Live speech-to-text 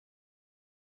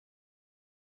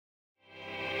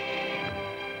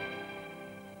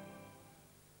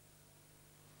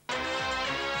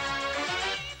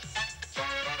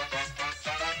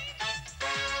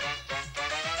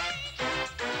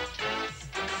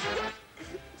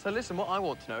So listen, what I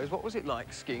want to know is what was it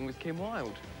like skiing with Kim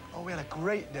Wilde? Oh, we had a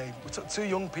great day. We took 2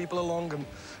 young people along and,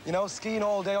 you know, skiing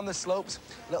all day on the slopes,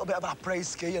 a little bit of après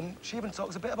ski, and she even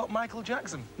talks a bit about Michael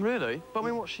Jackson. Really? But I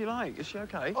mean, what's she like? Is she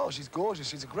okay? Oh, she's gorgeous.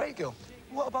 She's a great girl.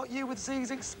 What about you with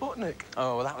ZZ Sputnik?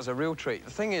 Oh, well, that was a real treat.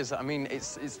 The thing is, I mean,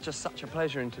 it's just such a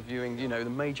pleasure interviewing, you know, the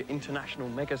major international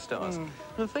megastars. And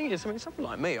the thing is, I mean, someone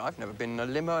like me, I've never been in a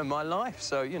limo in my life,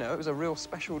 so, you know, it was a real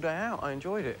special day out. I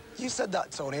enjoyed it. You said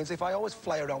that, Tony, as if I always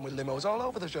fly around with limos all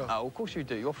over the show. Oh, of course you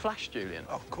do. You're Flash, Julian.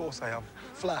 Of course I am.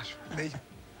 Flash, me.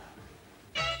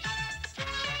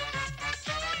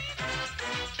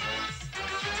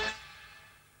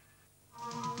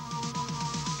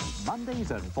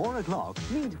 Mondays at 4 o'clock,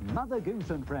 meet Mother Goose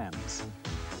and Friends.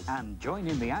 And join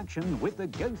in the action with the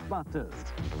Ghostbusters.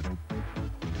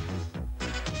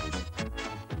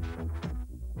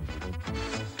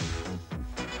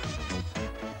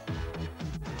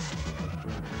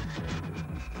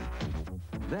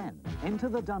 Then, enter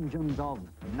the dungeons of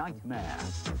Nightmare.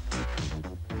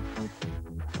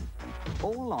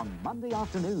 All on Monday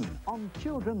afternoon on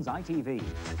Children's ITV.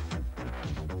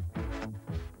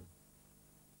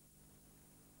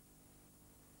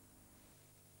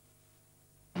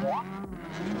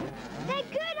 They're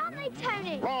good, aren't they,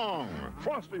 Tony? Wrong!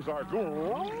 Frosties are great!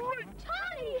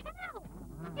 Tony, help!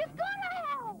 You've got to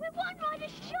help! We want right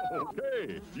ashore!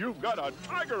 Okay, you've got a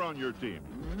tiger on your team.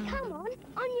 Come on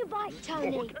your bike,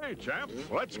 Tony. Okay, champ,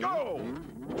 let's go!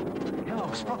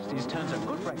 Kellogg's Frosties turns a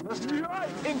good breakfast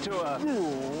into a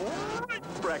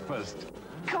great breakfast.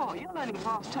 God, you're learning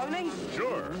fast, Tony.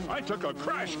 Sure, I took a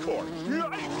crash course.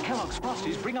 Kellogg's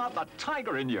Frosties bring out the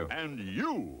tiger in you. And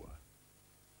you.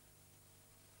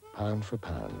 Pound for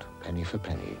pound, penny for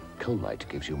penny, Coal Light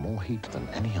gives you more heat than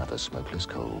any other smokeless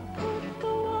coal.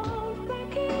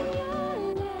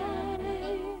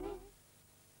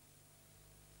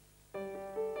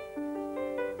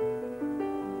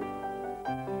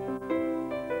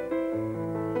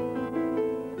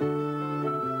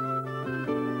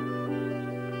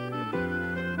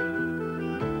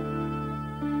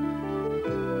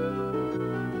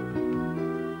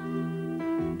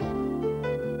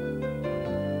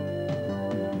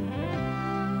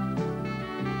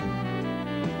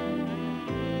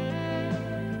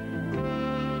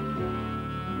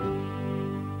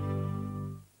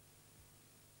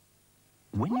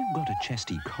 When you've got a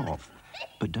chesty cough,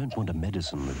 but don't want a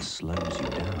medicine that slows you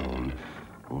down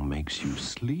or makes you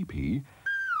sleepy,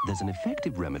 there's an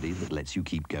effective remedy that lets you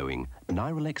keep going.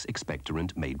 Niralex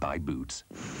Expectorant made by Boots.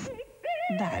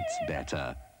 That's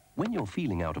better. When you're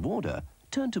feeling out of order,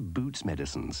 turn to Boots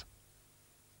Medicines.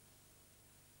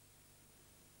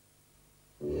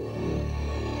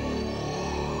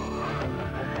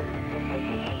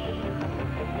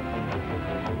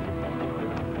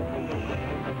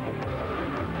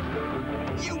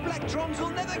 You black drums will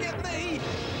never get me!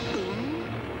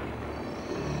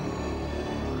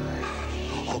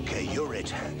 Okay, you're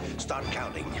it. Start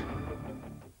counting.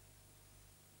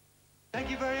 Thank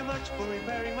you very much for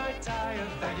repairing my tire.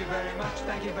 Thank you very much,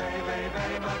 thank you very, very,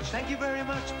 very much. Thank you very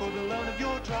much for the loan of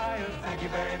your dryer. Thank you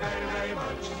very, very, very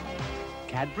much.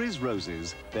 Cadbury's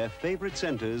Roses, their favourite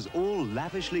centres, all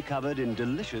lavishly covered in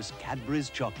delicious Cadbury's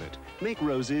chocolate, make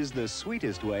roses the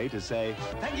sweetest way to say,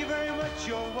 Thank you very much,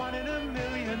 you're one in a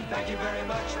million. Thank you very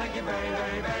much, thank you very,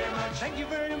 very, very much. Thank you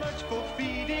very much for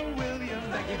feeding William.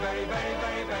 Thank you very, very,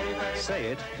 very, very, very. Say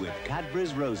it with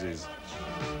Cadbury's Roses.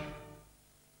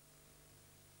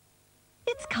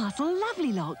 It's Castle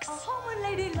Lovely Locks. A home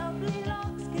where Lady Lovely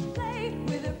Locks can play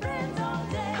with her friends all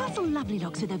day. Castle Lovely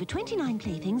Locks with over 29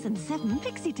 playthings and 7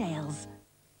 pixie tails.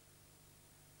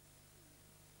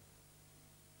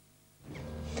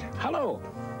 Hello.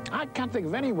 I can't think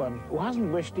of anyone who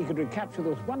hasn't wished he could recapture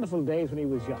those wonderful days when he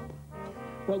was young.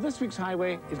 Well, this week's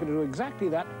highway is going to do exactly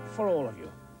that for all of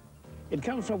you. It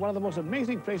comes from one of the most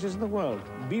amazing places in the world,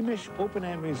 Beamish Open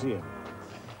Air Museum.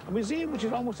 A museum which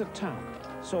is almost a town.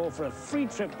 So for a free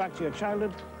trip back to your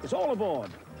childhood, it's all aboard.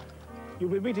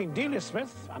 You'll be meeting Delia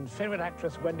Smith and favourite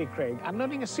actress Wendy Craig and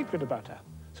learning a secret about her.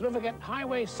 So don't forget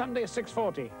Highway Sunday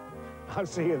 6:40. I'll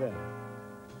see you then.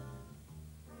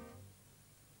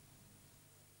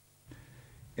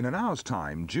 In an hour's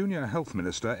time, Junior Health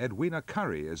Minister Edwina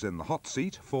Currie is in the hot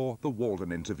seat for the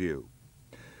Walden interview.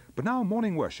 But now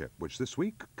morning worship, which this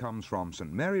week comes from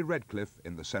St Mary Redcliffe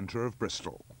in the centre of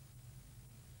Bristol.